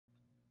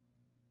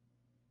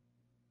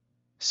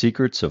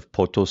Secrets of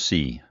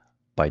Potosi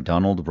by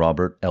Donald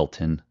Robert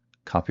Elton,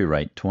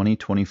 copyright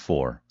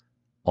 2024,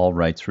 all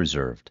rights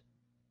reserved.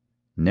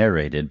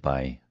 Narrated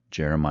by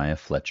Jeremiah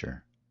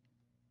Fletcher.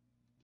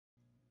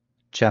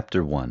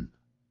 Chapter 1.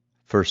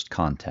 First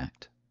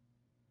Contact.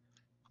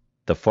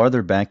 The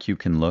farther back you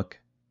can look,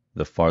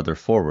 the farther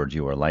forward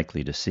you are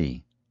likely to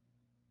see.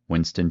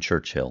 Winston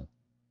Churchill.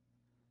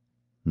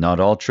 Not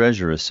all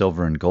treasure is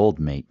silver and gold,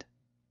 mate.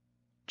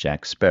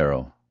 Jack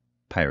Sparrow,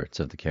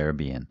 Pirates of the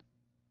Caribbean.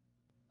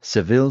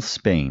 Seville,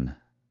 Spain,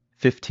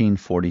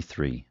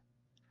 1543.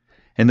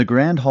 In the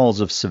grand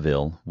halls of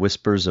Seville,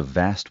 whispers of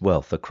vast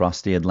wealth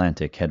across the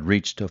Atlantic had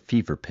reached a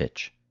fever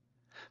pitch.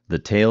 The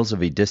tales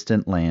of a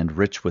distant land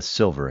rich with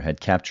silver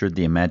had captured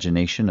the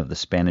imagination of the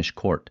Spanish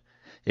court,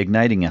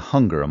 igniting a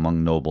hunger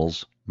among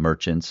nobles,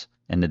 merchants,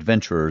 and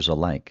adventurers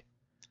alike.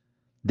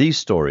 These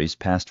stories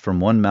passed from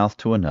one mouth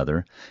to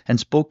another and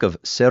spoke of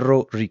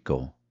Cerro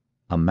Rico,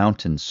 a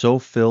mountain so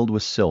filled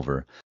with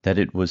silver that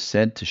it was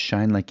said to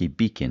shine like a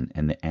beacon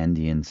in the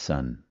Andean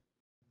sun.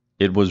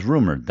 It was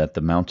rumored that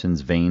the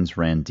mountain's veins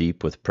ran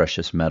deep with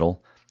precious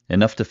metal,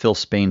 enough to fill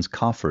Spain's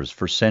coffers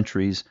for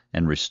centuries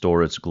and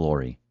restore its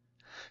glory.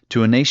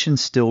 To a nation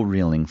still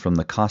reeling from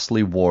the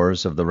costly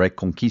wars of the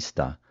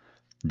Reconquista,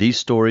 these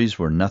stories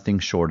were nothing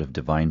short of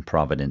divine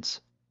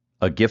providence,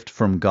 a gift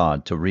from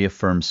God to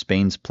reaffirm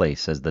Spain's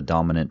place as the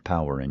dominant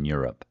power in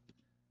Europe.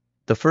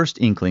 The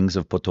first inklings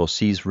of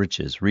Potosi's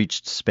riches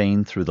reached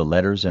Spain through the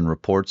letters and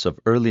reports of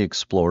early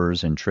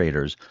explorers and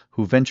traders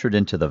who ventured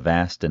into the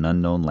vast and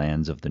unknown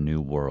lands of the New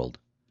World.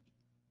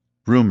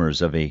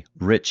 Rumors of a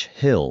rich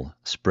hill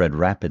spread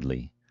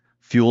rapidly,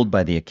 fueled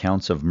by the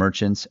accounts of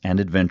merchants and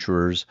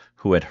adventurers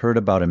who had heard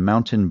about a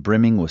mountain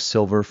brimming with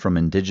silver from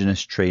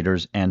indigenous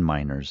traders and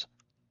miners.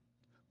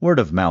 Word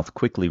of mouth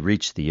quickly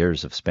reached the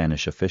ears of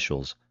Spanish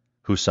officials,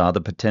 who saw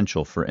the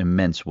potential for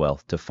immense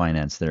wealth to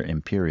finance their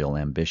imperial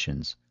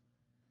ambitions.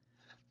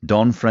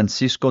 Don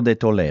Francisco de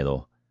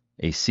Toledo,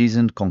 a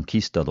seasoned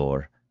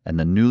conquistador and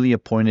the newly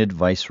appointed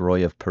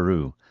Viceroy of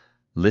Peru,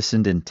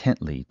 listened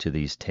intently to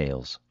these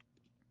tales.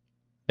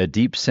 A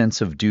deep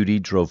sense of duty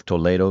drove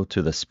Toledo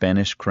to the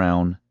Spanish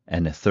crown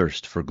and a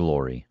thirst for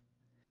glory.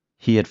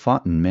 He had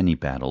fought in many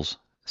battles,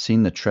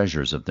 seen the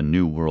treasures of the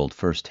New World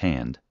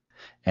firsthand,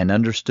 and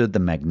understood the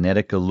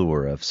magnetic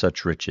allure of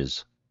such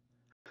riches.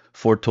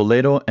 For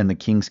Toledo and the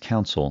King's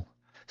Council,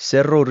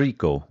 Cerro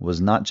Rico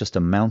was not just a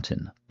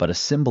mountain, but a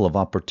symbol of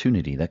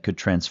opportunity that could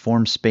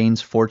transform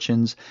Spain's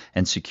fortunes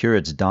and secure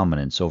its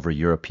dominance over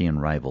European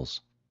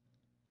rivals.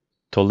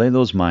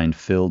 Toledo's mind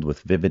filled with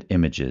vivid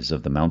images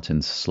of the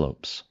mountain's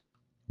slopes,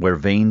 where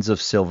veins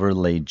of silver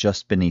lay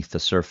just beneath the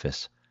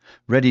surface,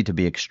 ready to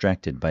be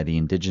extracted by the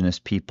indigenous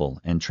people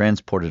and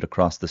transported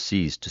across the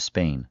seas to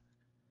Spain.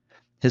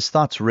 His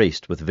thoughts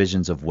raced with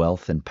visions of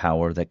wealth and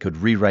power that could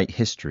rewrite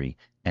history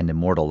and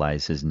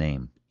immortalize his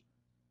name.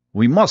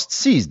 "We must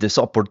seize this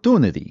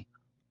opportunity,"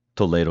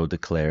 Toledo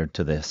declared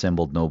to the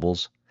assembled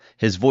nobles,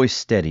 his voice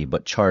steady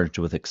but charged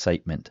with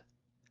excitement.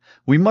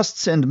 "We must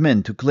send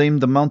men to claim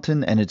the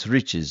mountain and its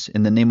riches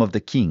in the name of the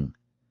king.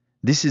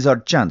 This is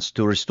our chance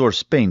to restore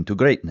Spain to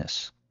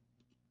greatness."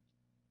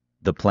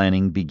 The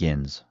planning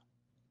begins.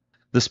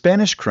 The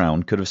Spanish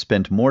crown could have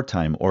spent more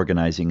time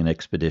organizing an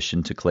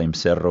expedition to claim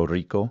Cerro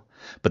Rico,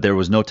 but there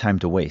was no time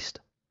to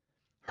waste.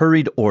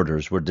 Hurried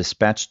orders were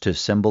dispatched to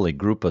assemble a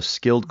group of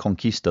skilled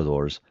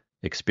conquistadors,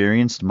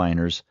 experienced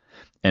miners,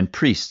 and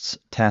priests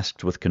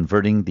tasked with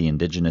converting the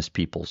indigenous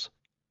peoples.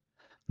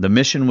 The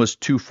mission was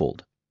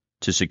twofold: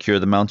 to secure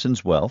the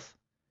mountain's wealth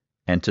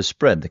and to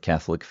spread the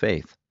Catholic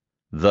faith,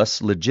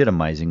 thus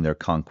legitimizing their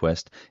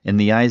conquest in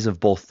the eyes of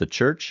both the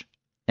Church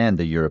and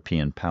the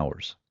European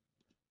powers.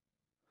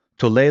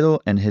 Toledo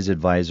and his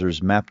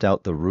advisors mapped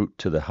out the route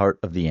to the heart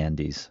of the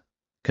Andes,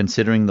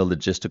 considering the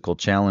logistical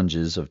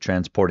challenges of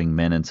transporting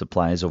men and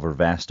supplies over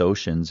vast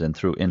oceans and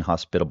through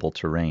inhospitable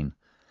terrain.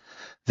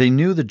 They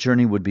knew the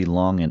journey would be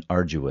long and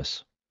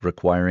arduous,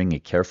 requiring a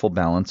careful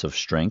balance of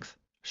strength,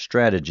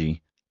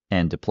 strategy,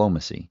 and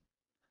diplomacy.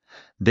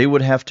 They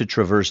would have to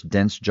traverse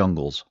dense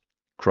jungles,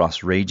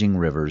 cross raging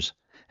rivers,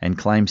 and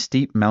climb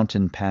steep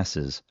mountain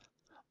passes,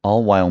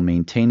 all while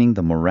maintaining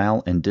the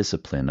morale and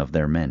discipline of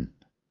their men.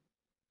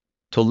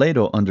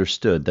 Toledo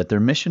understood that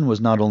their mission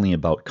was not only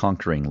about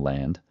conquering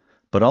land,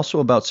 but also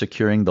about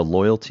securing the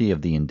loyalty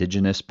of the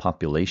indigenous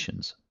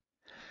populations.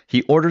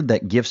 He ordered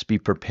that gifts be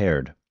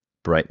prepared: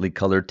 brightly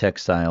colored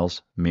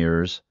textiles,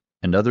 mirrors,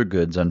 and other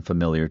goods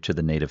unfamiliar to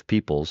the native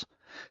peoples,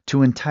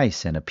 to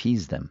entice and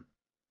appease them.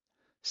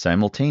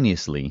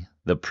 Simultaneously,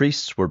 the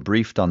priests were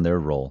briefed on their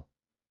role: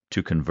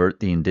 to convert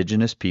the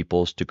indigenous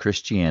peoples to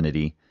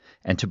Christianity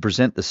and to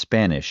present the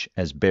Spanish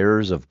as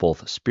bearers of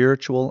both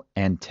spiritual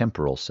and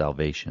temporal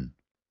salvation.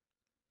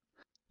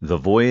 The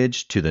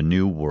voyage to the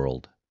New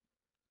World.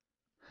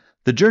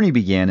 The journey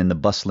began in the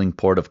bustling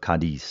port of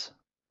Cadiz,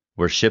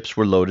 where ships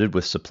were loaded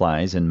with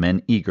supplies and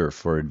men eager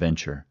for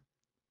adventure.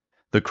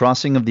 The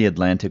crossing of the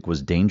Atlantic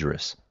was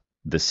dangerous,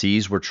 the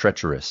seas were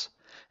treacherous,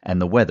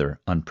 and the weather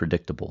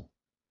unpredictable.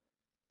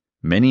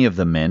 Many of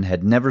the men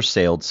had never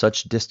sailed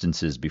such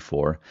distances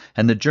before,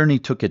 and the journey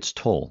took its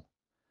toll.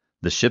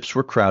 The ships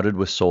were crowded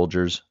with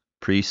soldiers,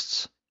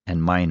 priests,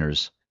 and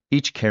miners,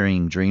 each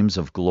carrying dreams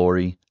of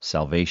glory,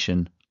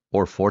 salvation,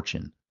 or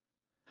fortune.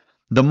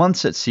 The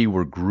months at sea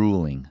were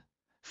grueling,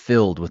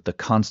 filled with the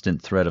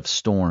constant threat of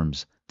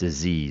storms,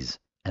 disease,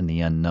 and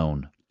the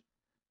unknown.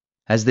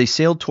 As they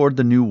sailed toward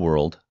the New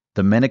World,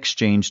 the men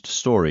exchanged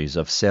stories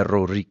of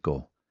Cerro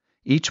Rico,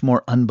 each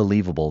more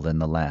unbelievable than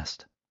the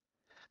last.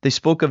 They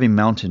spoke of a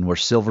mountain where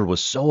silver was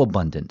so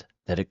abundant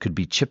that it could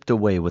be chipped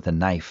away with a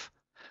knife.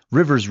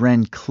 Rivers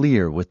ran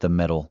clear with the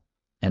metal,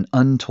 and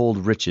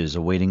untold riches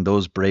awaiting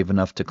those brave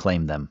enough to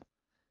claim them.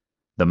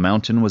 The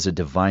mountain was a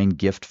divine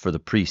gift for the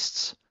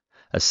priests,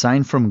 a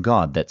sign from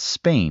God that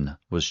Spain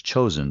was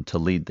chosen to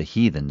lead the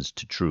heathens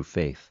to true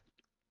faith.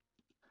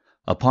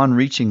 Upon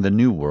reaching the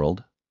New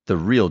World, the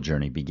real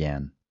journey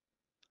began.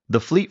 The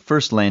fleet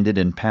first landed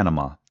in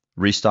Panama,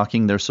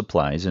 restocking their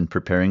supplies and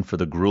preparing for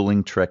the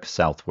grueling trek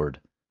southward.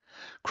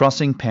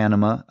 Crossing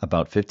Panama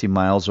about 50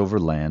 miles over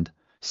land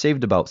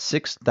saved about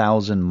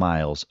 6,000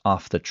 miles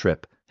off the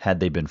trip had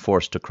they been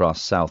forced to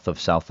cross south of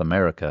South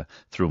America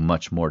through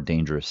much more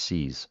dangerous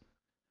seas.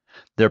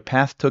 Their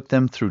path took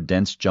them through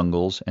dense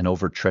jungles and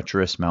over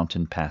treacherous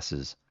mountain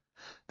passes.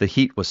 The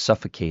heat was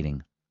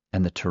suffocating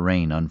and the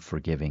terrain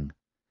unforgiving.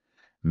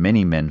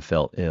 Many men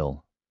fell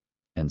ill,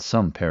 and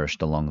some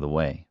perished along the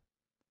way.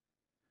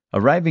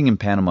 Arriving in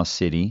Panama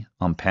City,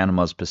 on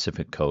Panama's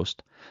Pacific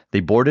coast, they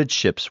boarded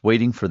ships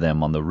waiting for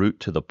them on the route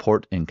to the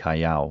port in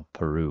Callao,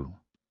 Peru.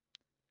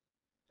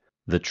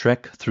 The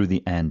trek through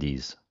the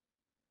Andes.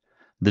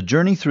 The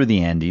journey through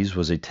the Andes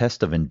was a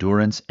test of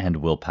endurance and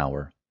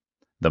willpower.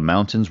 The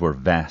mountains were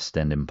vast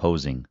and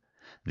imposing,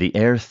 the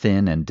air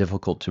thin and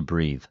difficult to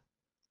breathe.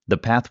 The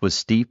path was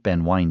steep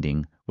and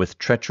winding, with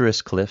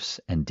treacherous cliffs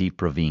and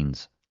deep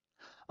ravines.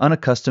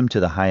 Unaccustomed to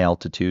the high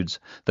altitudes,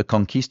 the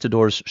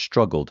conquistadors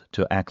struggled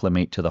to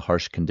acclimate to the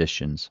harsh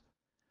conditions.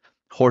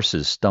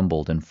 Horses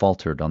stumbled and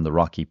faltered on the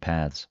rocky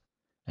paths,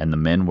 and the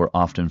men were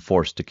often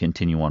forced to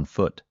continue on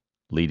foot,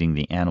 leading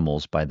the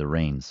animals by the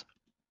reins.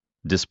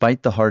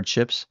 Despite the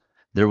hardships,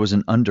 there was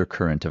an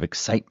undercurrent of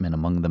excitement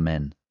among the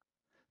men.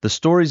 The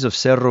stories of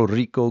Cerro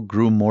Rico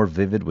grew more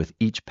vivid with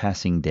each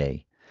passing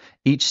day,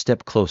 each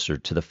step closer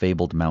to the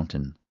fabled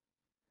mountain.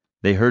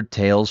 They heard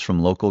tales from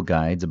local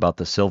guides about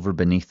the silver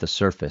beneath the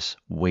surface,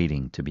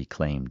 waiting to be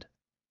claimed.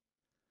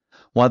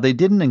 While they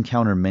didn't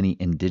encounter many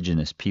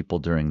indigenous people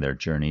during their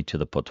journey to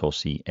the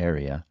Potosi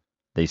area,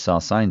 they saw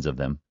signs of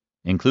them,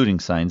 including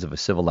signs of a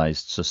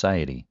civilized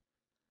society.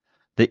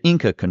 The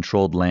Inca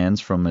controlled lands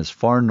from as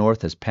far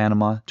north as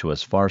Panama to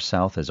as far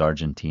south as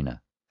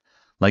Argentina.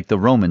 Like the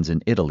Romans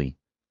in Italy,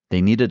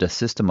 they needed a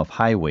system of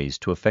highways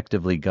to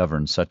effectively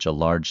govern such a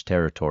large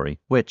territory,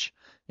 which,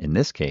 in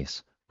this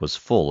case, was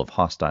full of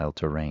hostile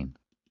terrain.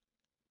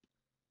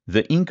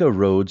 The Inca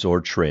roads or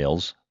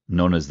trails,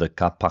 known as the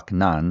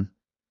Capacnan,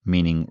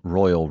 meaning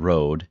royal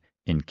road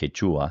in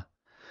Quechua,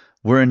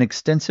 were an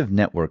extensive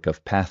network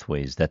of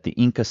pathways that the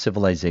Inca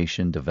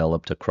civilization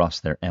developed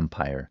across their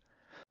empire.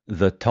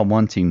 The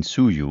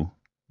Tawantinsuyu,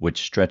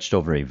 which stretched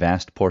over a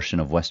vast portion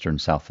of western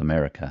South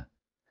America.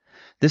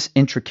 This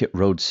intricate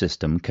road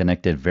system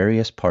connected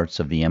various parts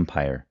of the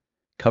empire,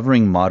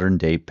 covering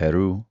modern-day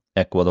Peru,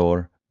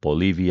 Ecuador,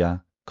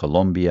 Bolivia,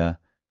 Colombia,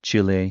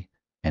 Chile,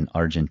 and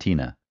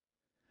Argentina.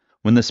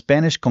 When the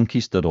Spanish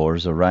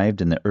conquistadors arrived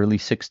in the early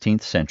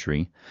 16th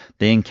century,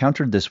 they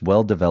encountered this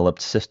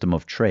well-developed system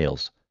of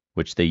trails,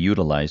 which they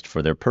utilized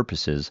for their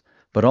purposes,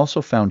 but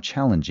also found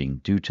challenging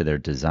due to their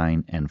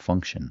design and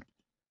function.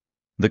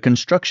 The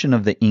construction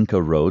of the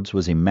Inca roads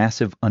was a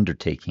massive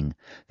undertaking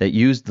that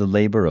used the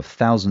labor of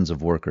thousands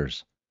of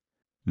workers.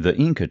 The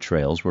Inca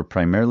trails were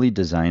primarily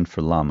designed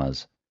for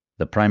llamas,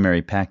 the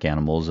primary pack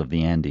animals of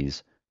the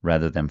Andes,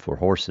 rather than for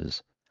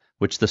horses,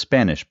 which the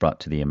Spanish brought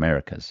to the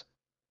Americas.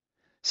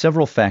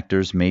 Several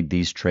factors made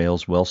these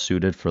trails well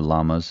suited for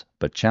llamas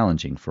but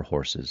challenging for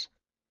horses.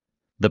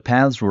 The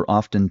paths were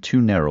often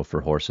too narrow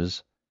for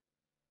horses.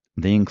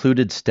 They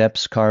included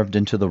steps carved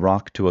into the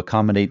rock to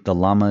accommodate the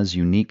llama's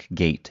unique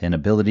gait and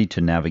ability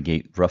to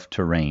navigate rough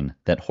terrain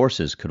that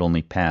horses could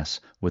only pass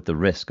with the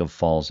risk of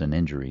falls and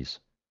injuries.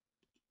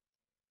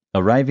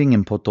 Arriving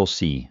in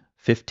Potosi,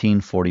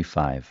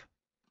 1545.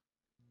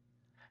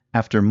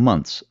 After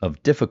months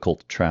of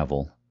difficult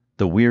travel,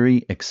 the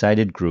weary,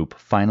 excited group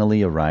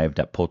finally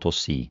arrived at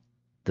Potosi,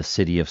 the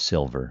city of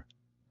silver.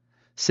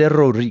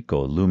 Cerro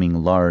Rico,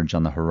 looming large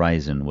on the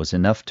horizon, was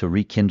enough to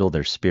rekindle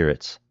their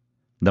spirits.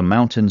 The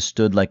mountain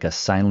stood like a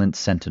silent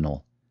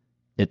sentinel,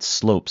 its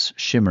slopes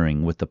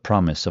shimmering with the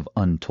promise of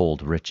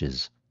untold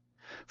riches.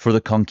 For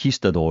the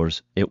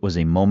conquistadors, it was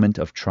a moment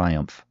of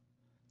triumph.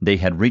 They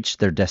had reached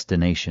their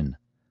destination,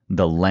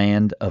 the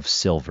land of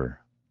silver.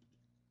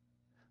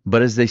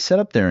 But as they set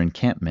up their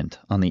encampment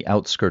on the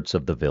outskirts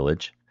of the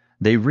village,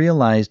 they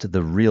realized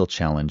the real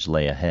challenge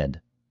lay ahead.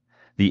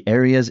 The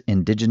area's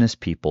indigenous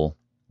people,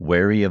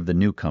 wary of the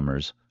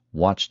newcomers,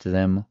 watched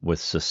them with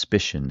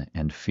suspicion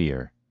and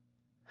fear.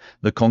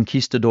 The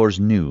conquistadors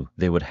knew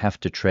they would have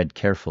to tread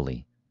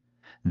carefully.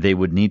 They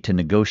would need to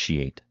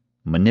negotiate,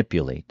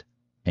 manipulate,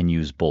 and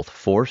use both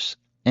force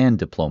and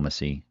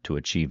diplomacy to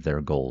achieve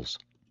their goals.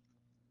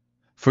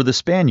 For the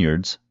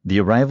Spaniards, the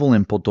arrival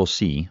in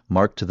Potosi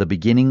marked the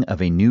beginning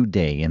of a new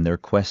day in their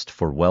quest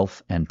for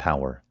wealth and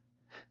power.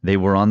 They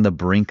were on the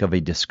brink of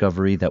a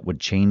discovery that would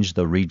change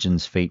the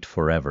region's fate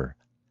forever,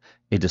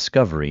 a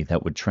discovery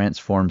that would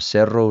transform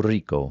Cerro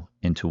Rico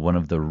into one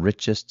of the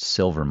richest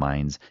silver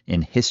mines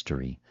in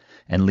history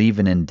and leave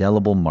an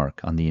indelible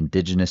mark on the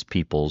indigenous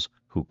peoples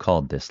who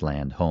called this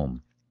land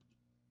home.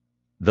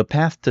 The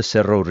path to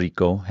Cerro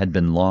Rico had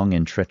been long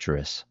and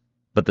treacherous,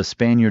 but the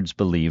Spaniards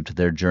believed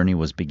their journey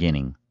was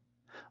beginning.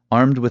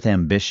 Armed with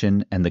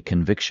ambition and the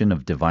conviction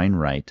of divine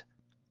right,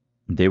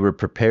 they were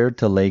prepared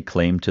to lay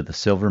claim to the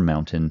Silver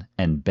Mountain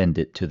and bend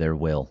it to their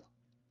will.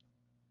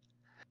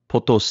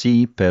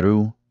 Potosi,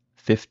 Peru,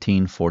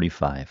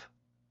 1545.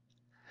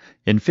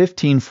 In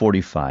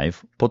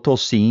 1545,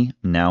 Potosi,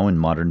 now in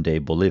modern-day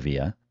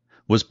Bolivia,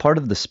 was part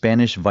of the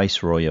Spanish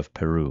Viceroy of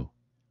Peru.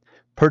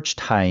 Perched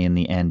high in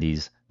the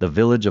Andes, the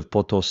village of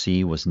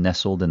Potosi was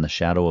nestled in the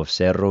shadow of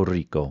Cerro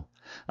Rico,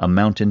 a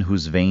mountain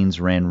whose veins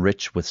ran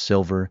rich with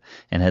silver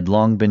and had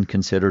long been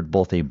considered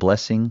both a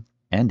blessing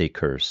and a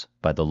curse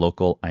by the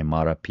local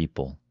Aymara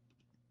people.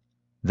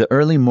 The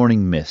early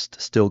morning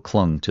mist still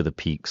clung to the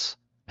peaks,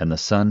 and the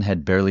sun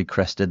had barely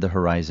crested the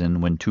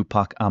horizon when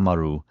Tupac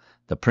Amaru,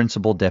 the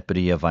principal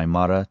deputy of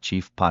Aymara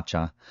Chief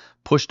Pacha,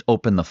 pushed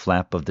open the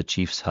flap of the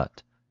chief's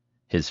hut.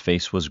 His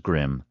face was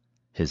grim,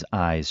 his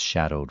eyes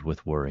shadowed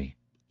with worry.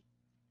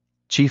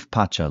 Chief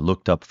Pacha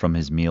looked up from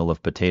his meal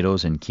of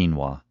potatoes and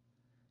quinoa.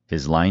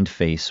 His lined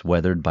face,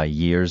 weathered by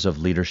years of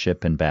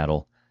leadership and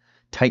battle,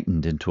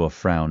 tightened into a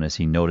frown as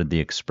he noted the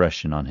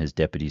expression on his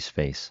deputy's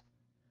face.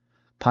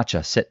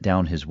 Pacha set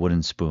down his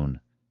wooden spoon,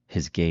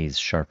 his gaze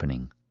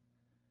sharpening.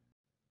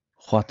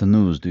 "What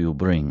news do you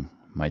bring,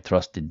 my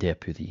trusted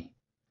deputy?"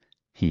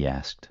 he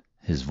asked,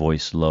 his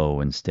voice low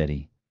and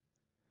steady.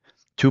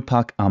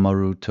 Tupac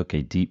Amaru took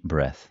a deep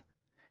breath,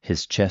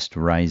 his chest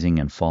rising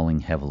and falling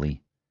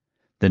heavily.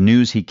 The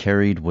news he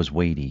carried was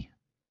weighty,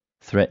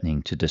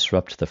 threatening to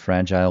disrupt the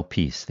fragile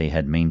peace they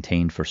had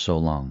maintained for so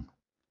long.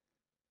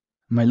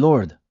 "My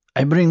lord,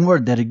 I bring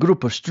word that a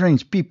group of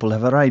strange people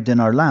have arrived in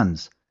our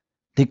lands.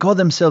 They call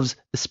themselves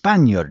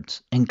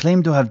Spaniards and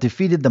claim to have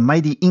defeated the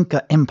mighty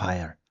Inca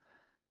Empire.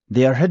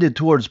 They are headed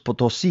towards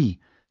Potosi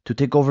to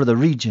take over the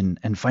region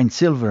and find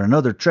silver and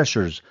other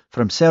treasures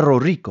from Cerro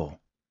Rico."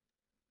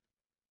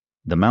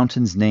 The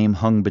mountain's name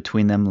hung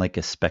between them like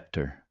a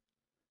specter.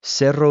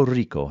 Cerro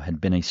Rico had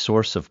been a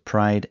source of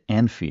pride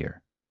and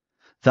fear.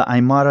 The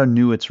Aymara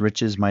knew its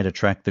riches might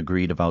attract the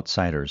greed of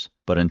outsiders,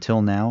 but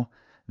until now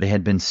they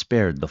had been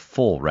spared the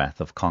full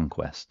wrath of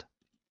conquest.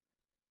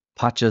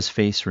 Pacha's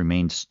face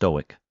remained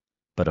stoic,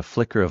 but a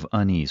flicker of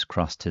unease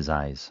crossed his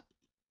eyes.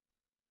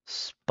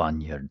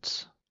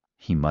 "Spaniards,"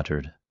 he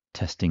muttered,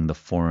 testing the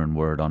foreign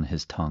word on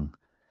his tongue.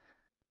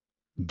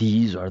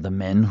 "These are the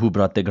men who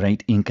brought the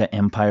great Inca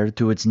Empire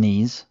to its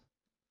knees?"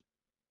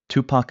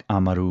 Tupac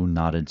Amaru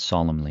nodded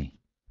solemnly.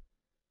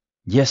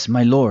 "Yes,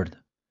 my lord.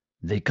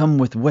 They come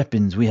with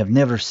weapons we have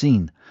never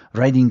seen,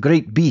 riding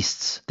great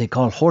beasts they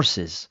call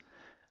horses.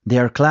 They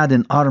are clad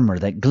in armor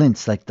that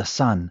glints like the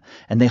sun,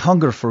 and they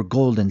hunger for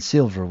gold and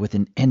silver with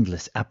an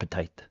endless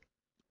appetite."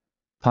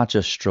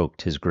 Pacha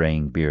stroked his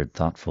graying beard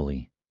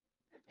thoughtfully,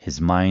 his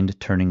mind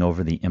turning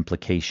over the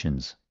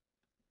implications.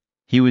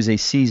 He was a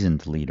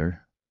seasoned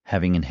leader,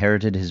 having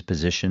inherited his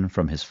position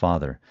from his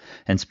father,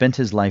 and spent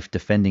his life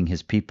defending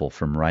his people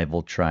from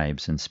rival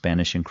tribes and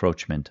Spanish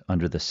encroachment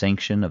under the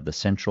sanction of the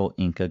central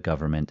Inca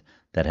government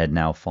that had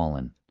now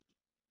fallen.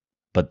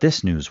 But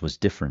this news was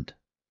different.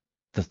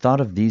 The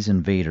thought of these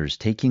invaders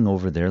taking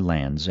over their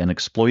lands and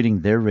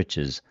exploiting their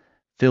riches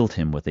filled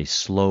him with a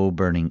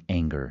slow-burning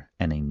anger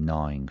and a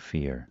gnawing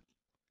fear.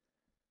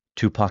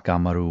 Tupac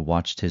Amaru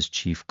watched his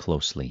chief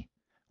closely,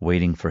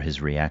 waiting for his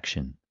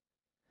reaction.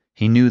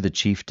 He knew the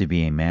chief to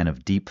be a man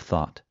of deep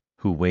thought,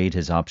 who weighed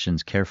his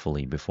options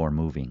carefully before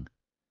moving.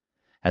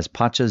 As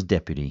Pacha's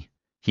deputy,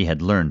 he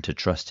had learned to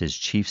trust his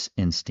chief's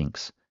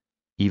instincts,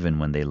 even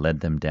when they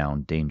led them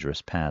down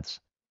dangerous paths.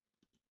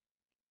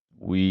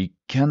 "We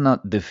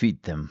cannot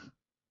defeat them,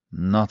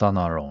 not on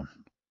our own,"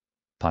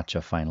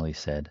 Pacha finally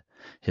said,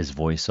 his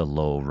voice a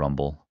low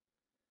rumble.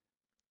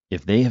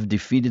 "If they have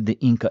defeated the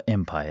Inca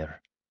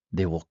Empire,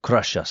 they will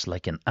crush us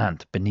like an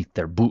ant beneath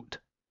their boot.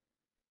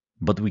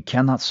 But we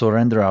cannot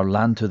surrender our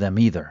land to them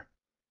either.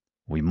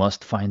 We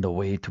must find a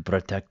way to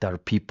protect our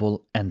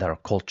people and our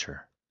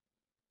culture."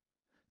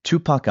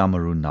 Tupac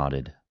Amaru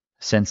nodded,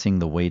 sensing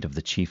the weight of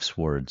the chief's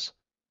words.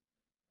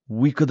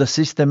 "We could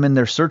assist them in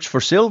their search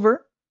for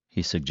silver,"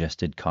 he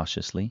suggested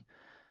cautiously.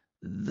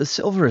 "The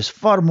silver is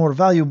far more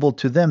valuable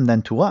to them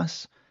than to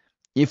us.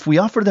 If we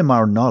offer them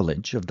our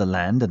knowledge of the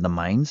land and the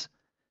mines,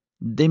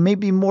 they may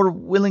be more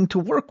willing to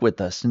work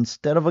with us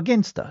instead of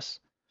against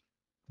us.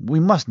 We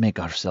must make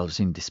ourselves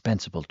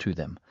indispensable to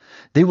them.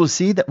 They will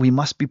see that we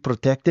must be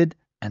protected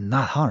and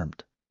not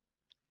harmed."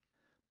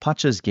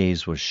 Pacha's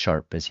gaze was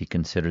sharp as he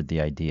considered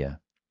the idea.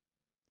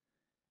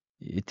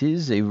 It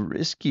is a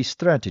risky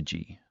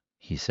strategy,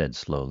 he said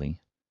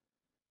slowly.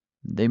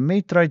 They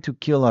may try to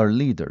kill our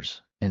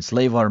leaders,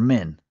 enslave our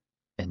men,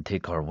 and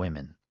take our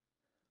women.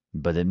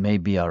 But it may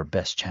be our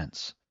best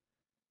chance.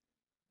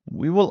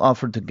 We will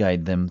offer to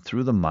guide them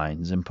through the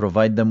mines and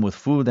provide them with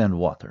food and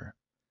water.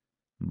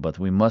 But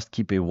we must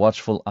keep a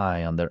watchful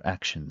eye on their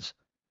actions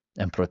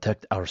and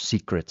protect our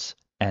secrets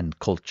and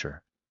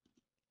culture.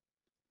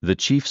 The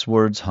chief's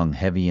words hung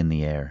heavy in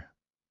the air.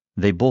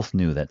 They both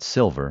knew that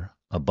silver,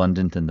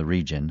 abundant in the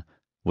region,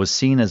 was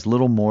seen as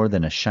little more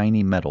than a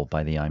shiny metal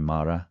by the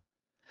Aymara.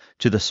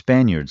 To the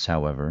Spaniards,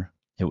 however,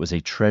 it was a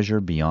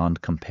treasure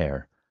beyond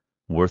compare,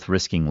 worth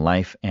risking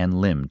life and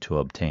limb to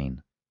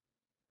obtain.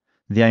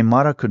 The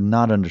Aymara could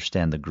not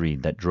understand the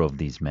greed that drove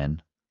these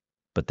men,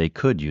 but they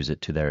could use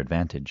it to their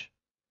advantage.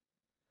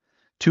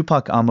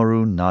 Tupac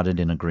Amaru nodded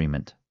in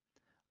agreement.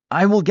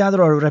 I will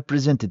gather our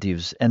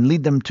representatives and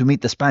lead them to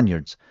meet the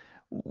Spaniards.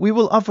 We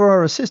will offer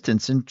our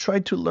assistance and try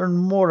to learn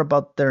more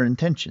about their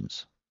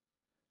intentions.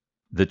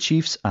 The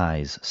chief's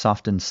eyes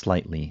softened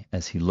slightly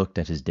as he looked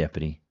at his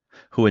deputy,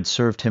 who had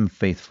served him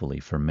faithfully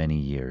for many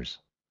years.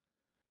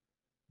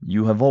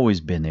 You have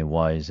always been a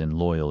wise and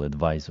loyal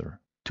adviser,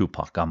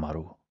 Tupac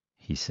Amaru,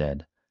 he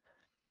said.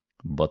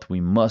 But we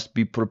must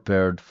be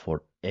prepared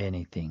for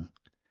anything.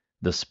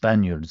 The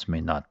Spaniards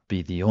may not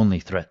be the only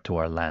threat to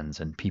our lands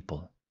and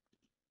people.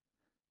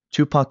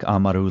 Tupac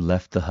Amaru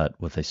left the hut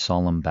with a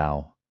solemn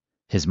bow,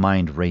 his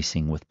mind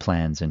racing with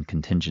plans and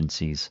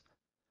contingencies.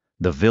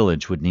 The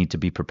village would need to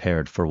be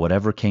prepared for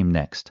whatever came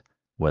next,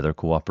 whether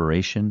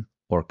cooperation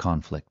or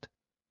conflict.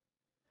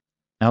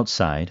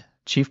 Outside,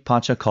 Chief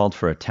Pacha called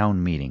for a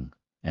town meeting,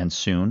 and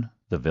soon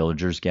the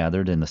villagers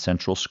gathered in the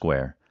central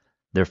square,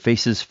 their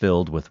faces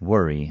filled with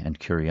worry and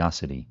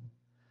curiosity.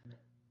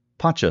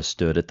 Pacha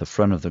stood at the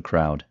front of the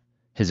crowd,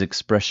 his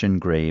expression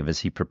grave as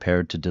he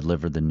prepared to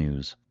deliver the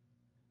news.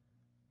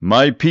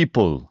 My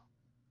people,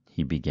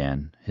 he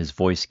began, his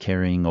voice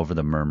carrying over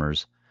the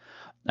murmurs,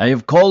 I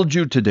have called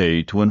you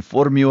today to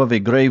inform you of a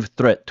grave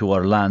threat to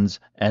our lands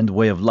and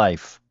way of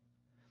life.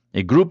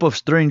 A group of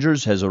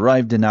strangers has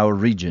arrived in our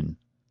region,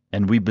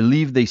 and we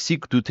believe they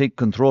seek to take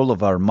control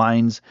of our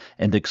mines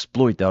and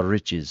exploit our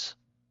riches.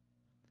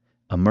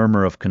 A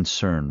murmur of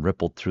concern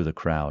rippled through the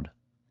crowd.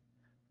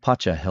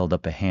 Pacha held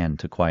up a hand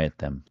to quiet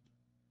them.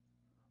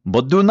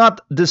 But do not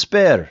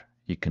despair,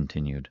 he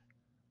continued.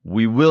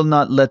 We will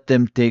not let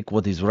them take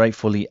what is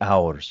rightfully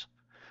ours.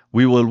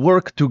 We will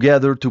work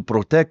together to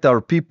protect our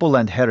people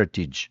and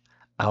heritage,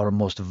 our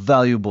most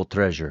valuable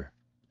treasure.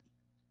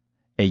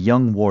 A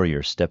young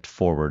warrior stepped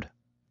forward,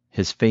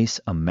 his face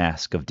a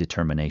mask of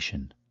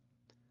determination.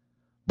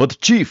 But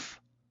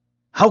Chief,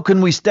 how can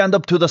we stand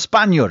up to the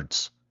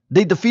Spaniards?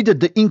 They defeated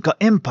the Inca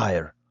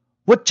Empire.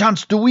 What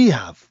chance do we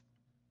have?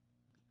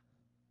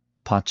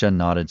 Pacha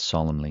nodded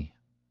solemnly.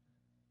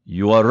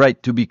 You are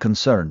right to be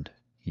concerned,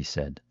 he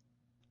said.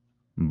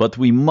 But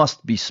we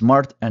must be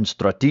smart and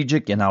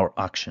strategic in our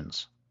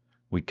actions.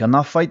 We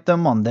cannot fight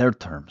them on their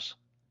terms,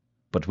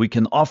 but we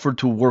can offer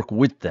to work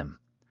with them.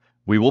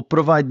 We will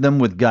provide them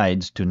with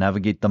guides to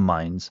navigate the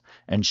mines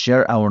and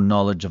share our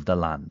knowledge of the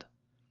land.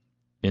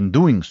 In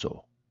doing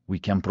so, we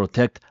can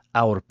protect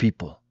our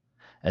people,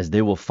 as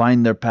they will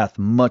find their path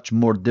much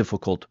more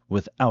difficult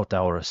without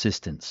our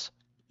assistance.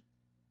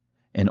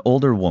 An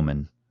older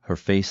woman, her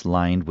face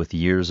lined with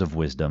years of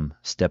wisdom,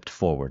 stepped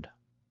forward.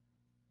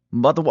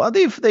 But what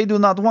if they do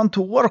not want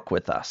to work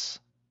with us?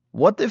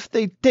 What if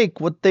they take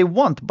what they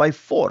want by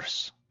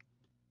force?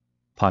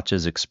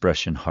 Pacha's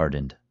expression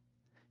hardened,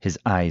 his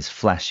eyes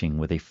flashing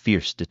with a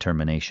fierce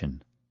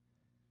determination.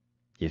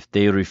 If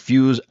they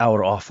refuse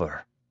our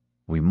offer,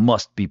 we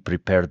must be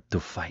prepared to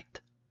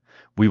fight.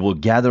 We will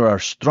gather our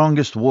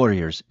strongest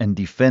warriors and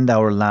defend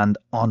our land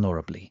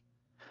honorably.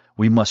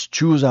 We must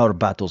choose our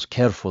battles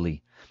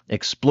carefully,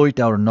 exploit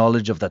our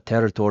knowledge of the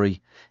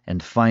territory,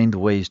 and find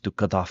ways to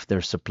cut off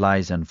their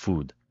supplies and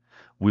food.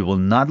 We will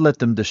not let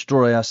them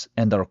destroy us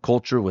and our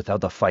culture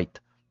without a fight.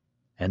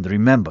 And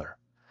remember,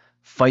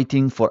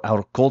 fighting for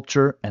our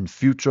culture and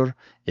future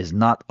is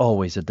not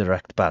always a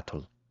direct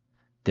battle.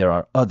 There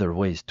are other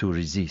ways to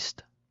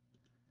resist.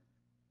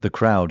 The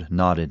crowd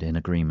nodded in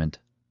agreement,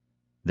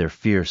 their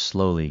fear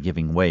slowly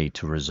giving way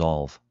to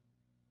resolve.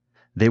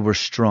 They were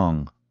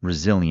strong,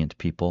 resilient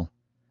people,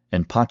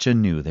 and Pacha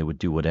knew they would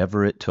do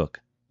whatever it took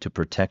to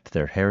protect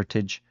their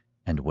heritage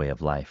and way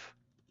of life.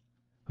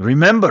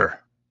 Remember,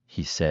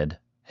 he said,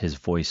 his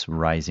voice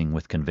rising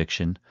with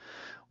conviction,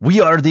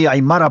 we are the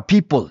Aymara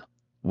people.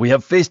 We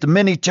have faced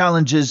many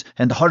challenges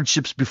and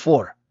hardships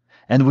before,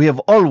 and we have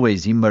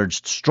always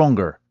emerged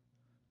stronger.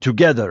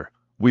 Together,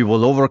 we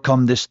will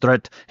overcome this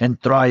threat and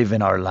thrive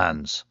in our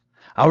lands.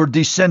 Our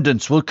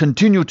descendants will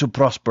continue to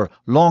prosper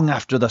long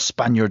after the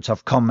Spaniards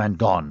have come and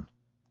gone.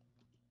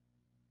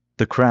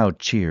 The crowd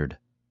cheered,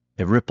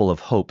 a ripple of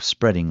hope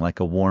spreading like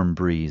a warm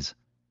breeze.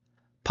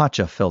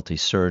 Pacha felt a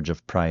surge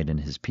of pride in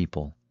his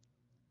people.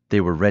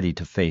 They were ready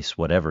to face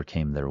whatever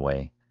came their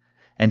way,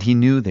 and he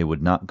knew they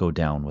would not go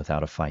down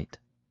without a fight.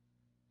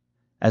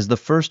 As the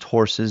first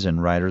horses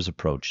and riders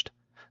approached,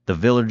 The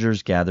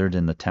villagers gathered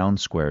in the town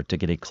square to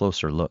get a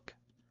closer look.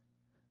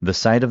 The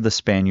sight of the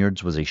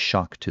Spaniards was a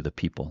shock to the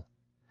people.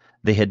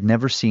 They had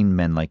never seen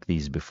men like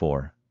these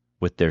before,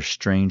 with their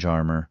strange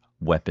armor,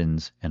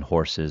 weapons, and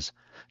horses,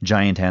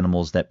 giant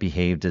animals that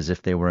behaved as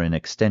if they were an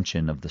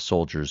extension of the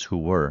soldiers who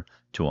were,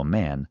 to a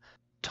man,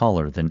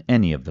 taller than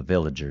any of the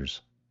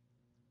villagers.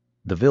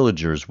 The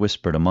villagers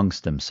whispered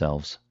amongst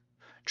themselves,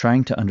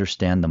 trying to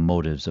understand the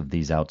motives of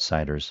these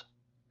outsiders.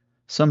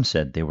 Some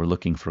said they were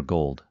looking for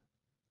gold.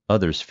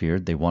 Others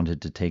feared they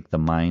wanted to take the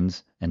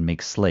mines and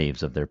make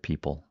slaves of their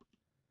people.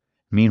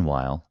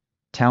 Meanwhile,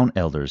 town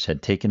elders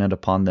had taken it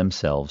upon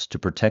themselves to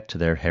protect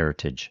their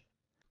heritage.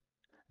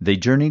 They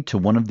journeyed to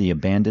one of the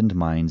abandoned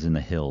mines in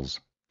the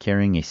hills,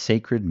 carrying a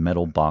sacred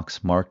metal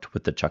box marked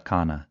with the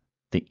chacana,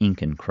 the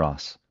Incan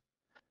cross.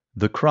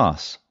 The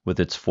cross, with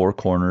its 4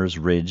 corners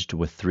ridged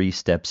with 3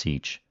 steps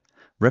each,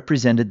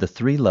 represented the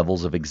 3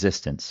 levels of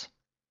existence: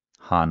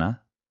 Hana,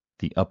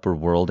 the upper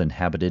world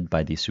inhabited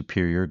by the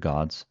superior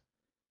gods;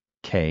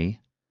 Ke,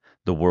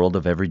 the world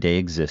of everyday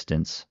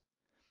existence;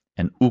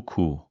 and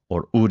Uku,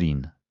 or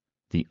Urin,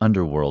 the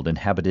underworld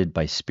inhabited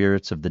by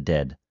spirits of the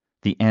dead,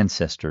 the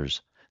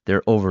ancestors,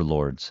 their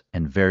overlords,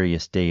 and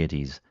various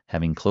deities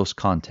having close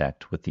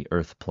contact with the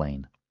earth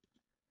plane.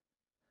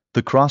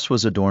 The cross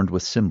was adorned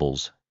with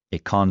symbols: a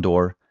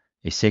condor,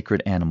 a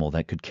sacred animal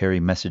that could carry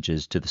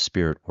messages to the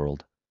spirit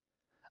world;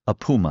 a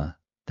puma,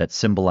 that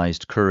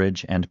symbolized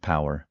courage and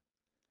power;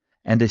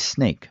 and a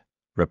snake,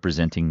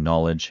 representing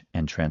knowledge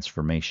and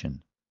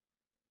transformation.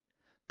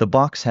 The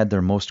box had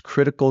their most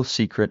critical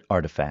secret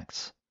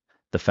artifacts,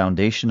 the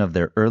foundation of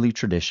their early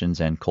traditions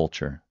and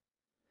culture.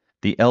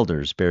 The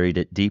elders buried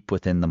it deep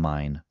within the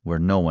mine, where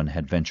no one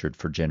had ventured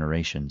for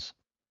generations.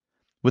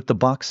 With the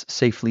box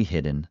safely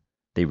hidden,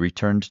 they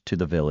returned to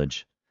the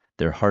village,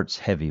 their hearts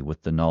heavy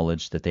with the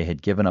knowledge that they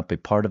had given up a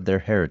part of their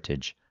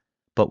heritage,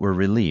 but were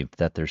relieved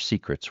that their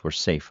secrets were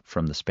safe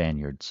from the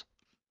Spaniards.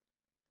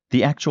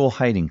 The actual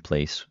hiding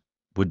place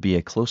would be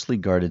a closely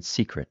guarded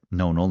secret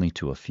known only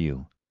to a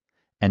few,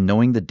 and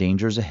knowing the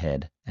dangers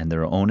ahead and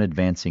their own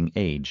advancing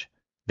age,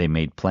 they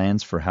made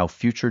plans for how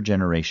future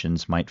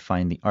generations might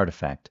find the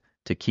artifact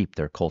to keep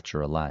their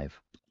culture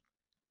alive.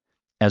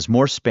 As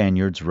more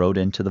Spaniards rode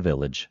into the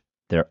village,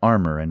 their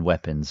armor and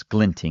weapons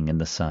glinting in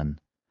the sun,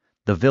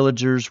 the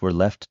villagers were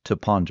left to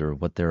ponder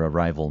what their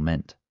arrival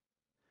meant.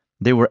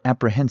 They were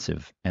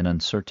apprehensive and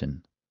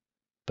uncertain,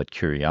 but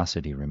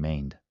curiosity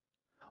remained,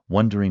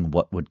 wondering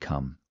what would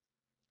come.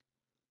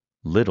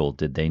 Little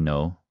did they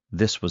know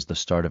this was the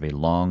start of a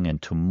long and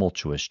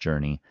tumultuous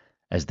journey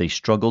as they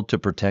struggled to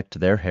protect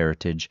their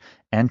heritage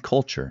and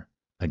culture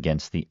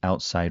against the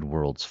outside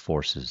world's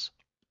forces.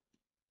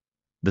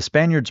 The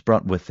Spaniards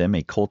brought with them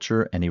a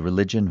culture and a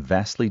religion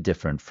vastly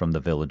different from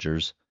the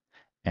villagers,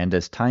 and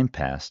as time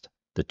passed,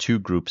 the 2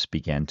 groups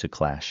began to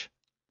clash.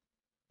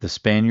 The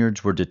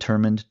Spaniards were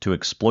determined to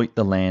exploit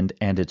the land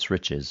and its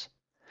riches,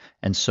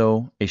 and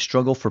so a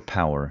struggle for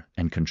power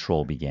and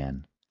control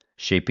began,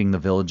 shaping the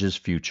village's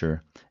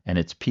future and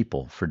its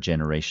people for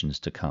generations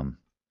to come.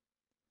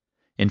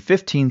 In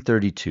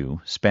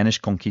 1532, Spanish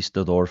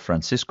conquistador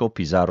Francisco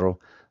Pizarro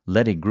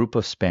led a group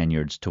of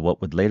Spaniards to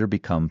what would later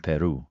become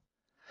Peru.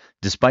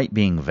 Despite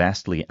being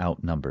vastly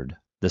outnumbered,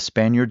 the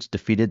Spaniards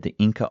defeated the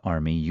Inca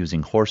army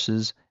using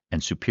horses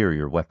and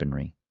superior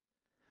weaponry.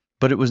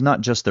 But it was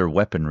not just their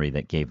weaponry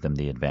that gave them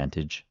the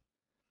advantage.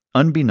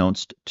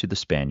 Unbeknownst to the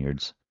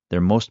Spaniards,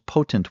 their most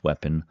potent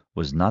weapon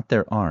was not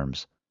their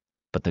arms,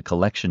 but the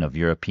collection of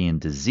European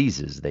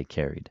diseases they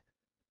carried,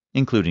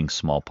 including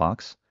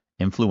smallpox,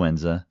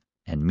 influenza,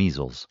 and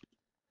measles.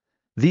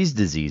 These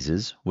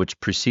diseases, which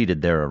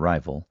preceded their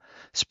arrival,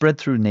 spread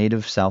through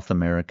native South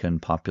American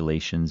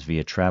populations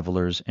via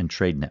travelers and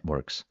trade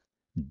networks,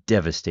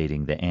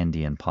 devastating the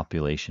Andean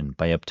population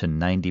by up to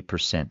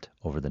 90%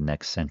 over the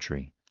next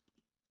century.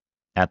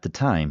 At the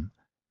time,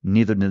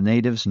 neither the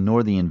natives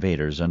nor the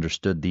invaders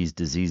understood these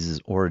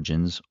diseases'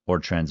 origins or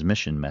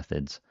transmission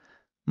methods,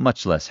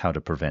 much less how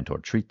to prevent or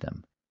treat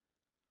them.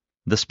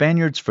 The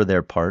Spaniards, for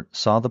their part,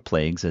 saw the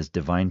plagues as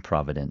divine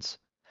providence,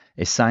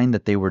 a sign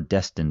that they were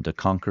destined to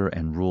conquer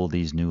and rule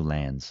these new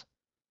lands.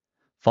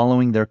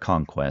 Following their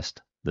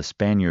conquest, the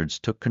Spaniards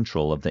took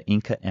control of the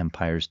Inca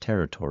Empire's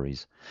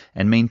territories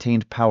and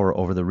maintained power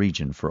over the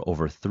region for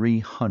over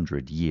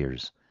 300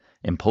 years,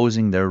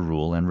 imposing their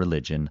rule and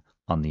religion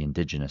on the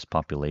indigenous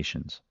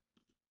populations.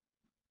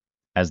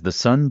 As the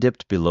sun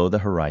dipped below the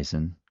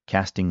horizon,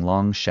 casting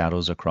long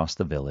shadows across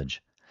the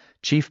village,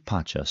 Chief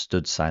Pacha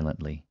stood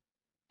silently,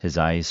 his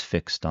eyes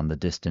fixed on the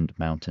distant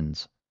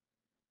mountains.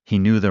 He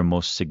knew their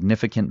most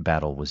significant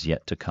battle was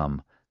yet to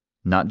come,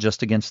 not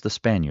just against the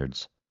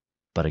Spaniards,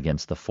 but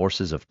against the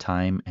forces of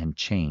time and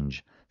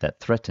change that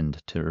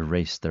threatened to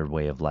erase their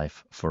way of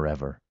life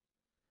forever.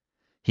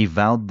 He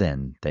vowed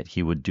then that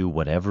he would do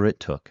whatever it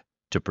took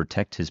to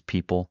protect his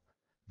people,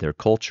 their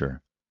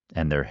culture,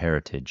 and their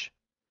heritage,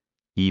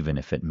 even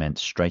if it meant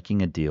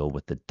striking a deal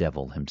with the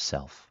devil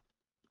himself.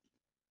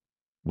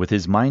 With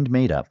his mind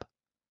made up,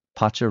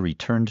 Pacha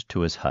returned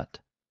to his hut,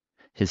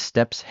 his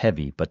steps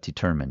heavy but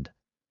determined.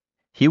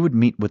 He would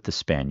meet with the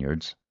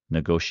Spaniards,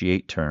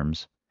 negotiate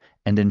terms,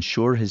 and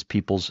ensure his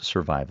people's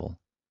survival.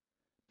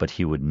 But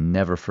he would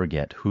never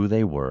forget who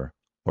they were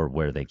or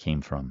where they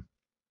came from.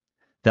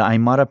 The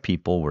Aymara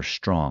people were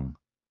strong,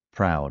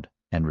 proud,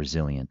 and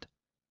resilient.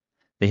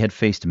 They had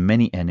faced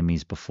many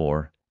enemies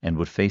before and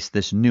would face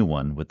this new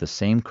one with the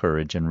same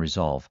courage and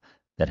resolve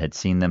that had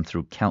seen them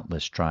through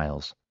countless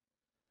trials.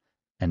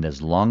 And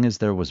as long as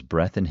there was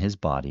breath in his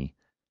body,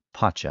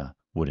 Pacha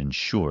would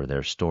ensure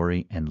their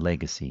story and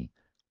legacy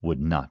would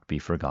not be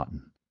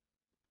forgotten.